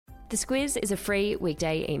The Squiz is a free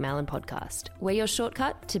weekday email and podcast. We're your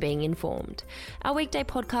shortcut to being informed. Our weekday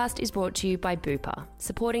podcast is brought to you by Bupa,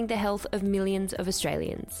 supporting the health of millions of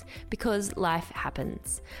Australians. Because life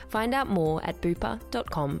happens. Find out more at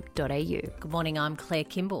bupa.com.au. Good morning, I'm Claire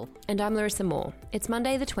Kimball. And I'm Larissa Moore. It's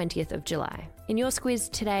Monday the 20th of July. In your Squiz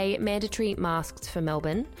today, mandatory masks for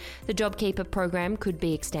Melbourne, the JobKeeper program could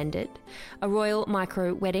be extended, a royal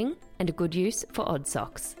micro wedding, and a good use for odd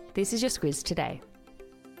socks. This is your Squiz today.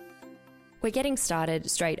 We're getting started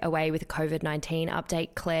straight away with a COVID-19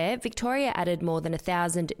 update, Claire. Victoria added more than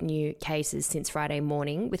 1,000 new cases since Friday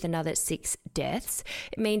morning, with another 6 deaths.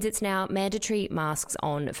 It means it's now mandatory masks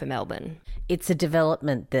on for Melbourne. It's a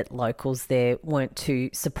development that locals there weren't too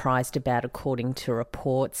surprised about, according to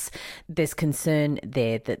reports. There's concern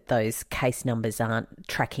there that those case numbers aren't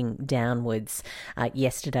tracking downwards.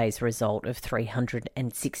 Yesterday's result of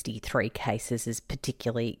 363 cases is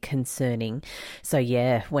particularly concerning. So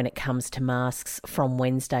yeah, when it comes to masks from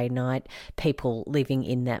Wednesday night, people living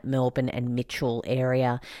in that Melbourne and Mitchell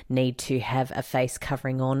area need to have a face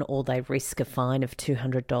covering on, or they risk a fine of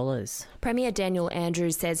 $200. Premier Daniel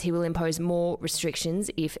Andrews says he will impose more restrictions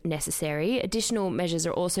if necessary. Additional measures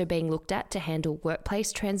are also being looked at to handle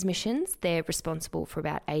workplace transmissions. They're responsible for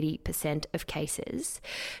about 80% of cases.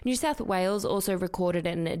 New South Wales also recorded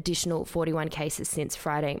an additional 41 cases since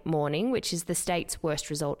Friday morning, which is the state's worst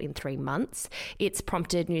result in 3 months. It's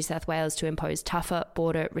prompted New South Wales to impose tougher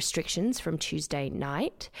border restrictions from Tuesday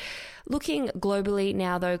night. Looking globally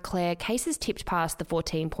now, though, Claire, cases tipped past the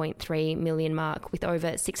 14.3 million mark with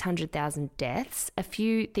over 600,000 deaths. A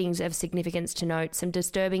few things of significance to note, some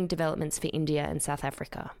disturbing developments for India and South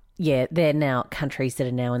Africa. Yeah, they're now countries that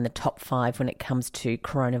are now in the top 5 when it comes to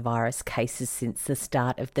coronavirus cases since the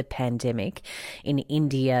start of the pandemic. In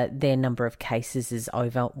India, their number of cases is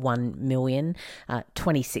over 1 million.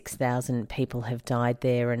 26,000 people have died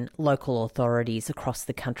there, and local authorities across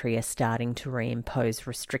the country are starting to reimpose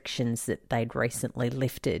restrictions that they'd recently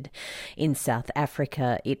lifted. In South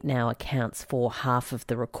Africa, it now accounts for half of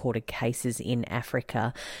the recorded cases in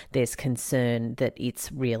Africa. There's concern that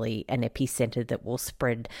it's really an epicentre that will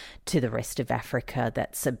spread to the rest of Africa.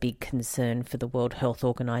 That's a big concern for the World Health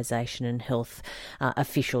Organization and health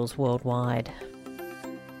officials worldwide.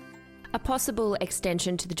 A possible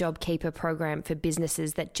extension to the JobKeeper program for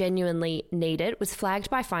businesses that genuinely need it was flagged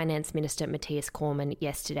by Finance Minister Matthias Cormann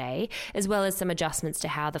yesterday, as well as some adjustments to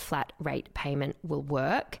how the flat rate payment will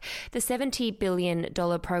work. The $70 billion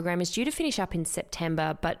program is due to finish up in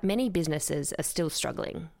September, but many businesses are still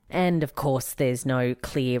struggling. And of course, there's no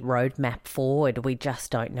clear roadmap forward. We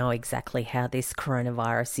just don't know exactly how this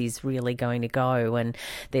coronavirus is really going to go. And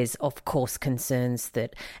there's, of course, concerns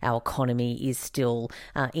that our economy is still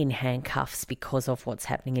in handcuffs because of what's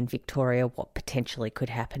happening in Victoria, what potentially could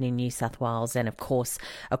happen in New South Wales, and of course,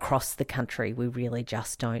 across the country. We really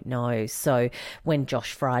just don't know. So when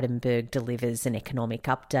Josh Frydenberg delivers an economic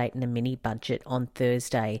update and a mini budget on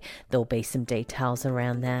Thursday, there'll be some details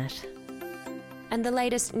around that. And the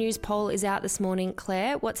latest news poll is out this morning.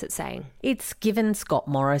 Claire, what's it saying? It's given Scott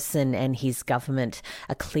Morrison and his government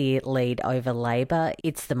a clear lead over Labor.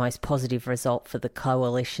 It's the most positive result for the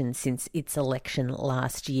coalition since its election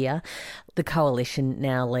last year. The coalition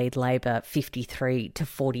now lead Labor 53 to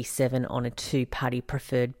 47 on a 2-party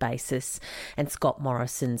preferred basis, and Scott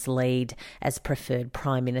Morrison's lead as preferred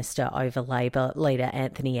Prime Minister over Labor leader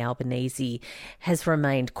Anthony Albanese has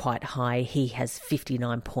remained quite high. He has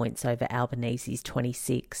 59 points over Albanese's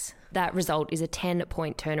 26. That result is a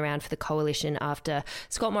 10-point turnaround for the coalition after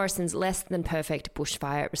Scott Morrison's less than perfect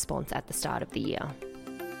bushfire response at the start of the year.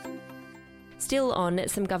 Still on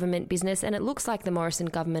some government business, and it looks like the Morrison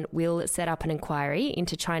government will set up an inquiry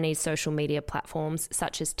into Chinese social media platforms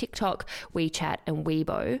such as TikTok, WeChat and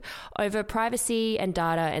Weibo over privacy and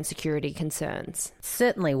data and security concerns.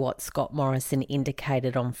 Certainly what Scott Morrison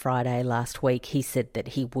indicated on Friday last week. He said that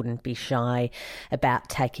he wouldn't be shy about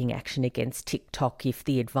taking action against TikTok if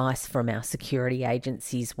the advice from our security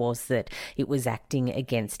agencies was that it was acting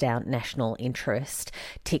against our national interest.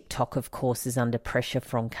 TikTok, of course, is under pressure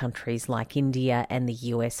from countries like India and the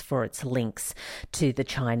US for its links to the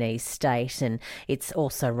Chinese state, and it's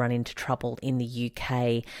also run into trouble in the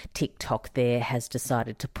UK. TikTok there has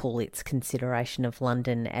decided to pull its consideration of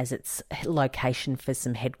London as its location for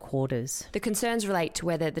some headquarters. The concerns relate to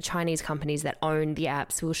whether the Chinese companies that own the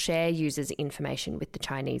apps will share users' information with the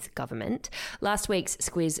Chinese government. Last week's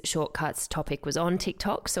Squiz Shortcuts topic was on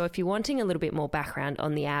TikTok, so if you're wanting a little bit more background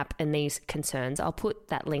on the app and these concerns, I'll put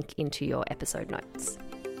that link into your episode notes.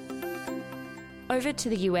 Over to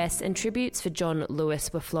the US, and tributes for John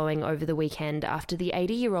Lewis were flowing over the weekend after the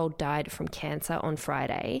 80-year-old died from cancer on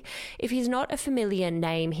Friday. If he's not a familiar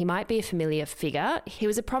name, he might be a familiar figure. He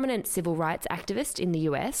was a prominent civil rights activist in the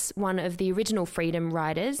US, one of the original freedom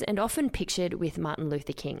riders, and often pictured with Martin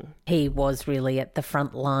Luther King. He was really at the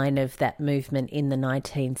front line of that movement in the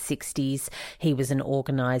 1960s. He was an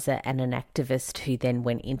organiser and an activist who then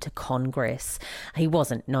went into Congress. He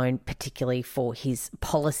wasn't known particularly for his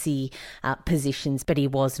policy position, but he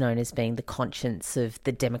was known as being the conscience of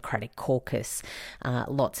the Democratic caucus.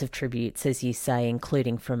 Lots of tributes, as you say,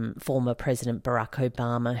 including from former President Barack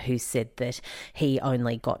Obama, who said that he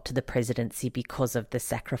only got to the presidency because of the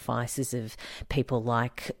sacrifices of people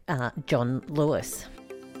like John Lewis.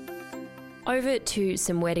 Over to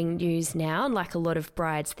some wedding news now. Like a lot of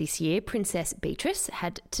brides this year, Princess Beatrice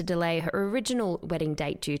had to delay her original wedding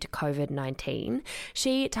date due to COVID-19.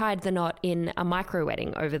 She tied the knot in a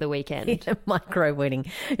micro-wedding over the weekend. A micro-wedding.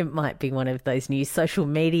 It might be one of those new social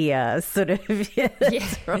media sort of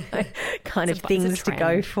right, kind of things to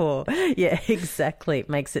go for. Yeah, exactly. It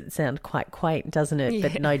makes it sound quite quaint, doesn't it? Yeah.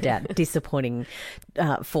 But no doubt disappointing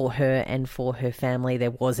for her and for her family. There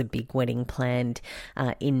was a big wedding planned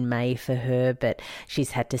in May for her, but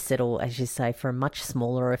she's had to settle, as you say, for a much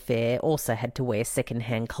smaller affair. Also had to wear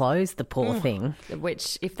second-hand clothes, the poor thing.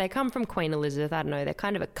 Which, if they come from Queen Elizabeth, I don't know, they're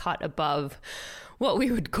kind of a cut above what we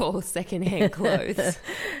would call second-hand clothes.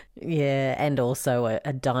 Yeah, and also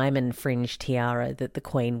a diamond fringe tiara that the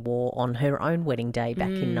Queen wore on her own wedding day back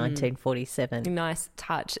in 1947. Nice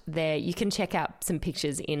touch there. You can check out some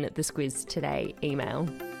pictures in the Squiz Today email.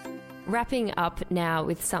 Wrapping up now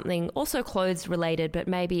with something also clothes related, but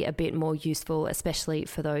maybe a bit more useful, especially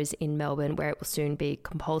for those in Melbourne where it will soon be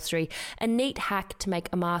compulsory. A neat hack to make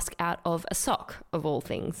a mask out of a sock, of all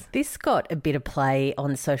things. This got a bit of play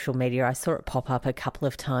on social media. I saw it pop up a couple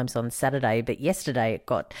of times on Saturday, but yesterday it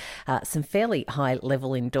got some fairly high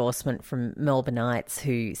level endorsement from Melbourneites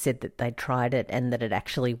who said that they tried it and that it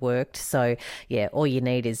actually worked. So yeah, all you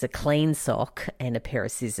need is a clean sock and a pair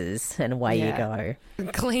of scissors and away you go.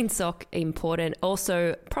 Clean sock, important.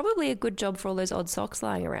 Also, probably a good job for all those odd socks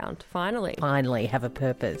lying around. Finally have a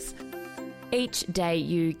purpose. Each day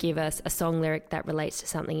you give us a song lyric that relates to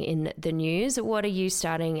something in the news. What are you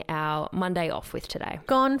starting our Monday off with today?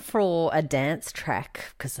 Gone for a dance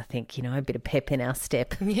track because I think, a bit of pep in our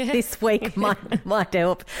step this week might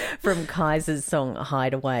help, from Kaiser's song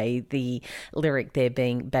Hideaway. The lyric there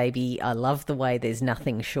being, baby, I love the way there's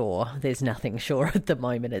nothing sure. There's nothing sure at the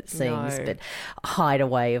moment, it seems. No. But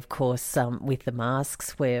Hideaway, of course, with the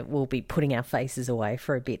masks, where we'll be putting our faces away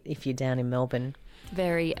for a bit if you're down in Melbourne.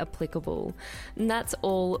 Very applicable. And that's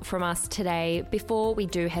all from us today. Before we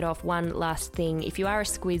do head off, one last thing. If you are a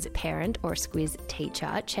Squiz parent or a Squiz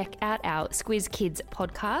teacher, check out our Squiz Kids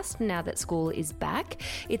podcast now that school is back.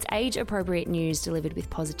 It's age-appropriate news delivered with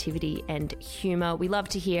positivity and humour. We love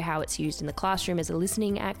to hear how it's used in the classroom as a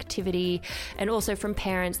listening activity, and also from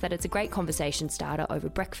parents that it's a great conversation starter over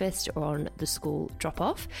breakfast or on the school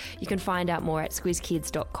drop-off. You can find out more at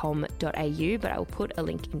squizkids.com.au, but I will put a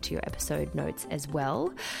link into your episode notes as well.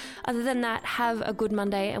 Other than that, have a good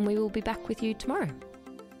Monday and we will be back with you tomorrow.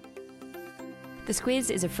 The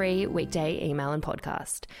Squiz is a free weekday email and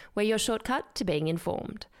podcast. We're your shortcut to being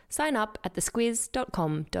informed. Sign up at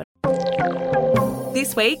thesquiz.com.au.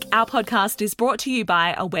 This week, our podcast is brought to you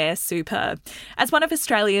by Aware Super. As one of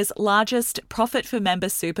Australia's largest profit-for-member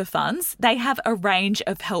super funds, they have a range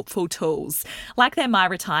of helpful tools, like their My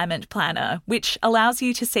Retirement Planner, which allows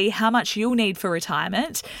you to see how much you'll need for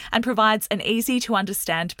retirement and provides an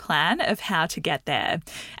easy-to-understand plan of how to get there.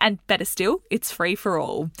 And better still, it's free for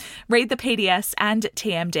all. Read the PDS and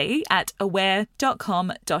TMD at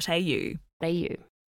aware.com.au.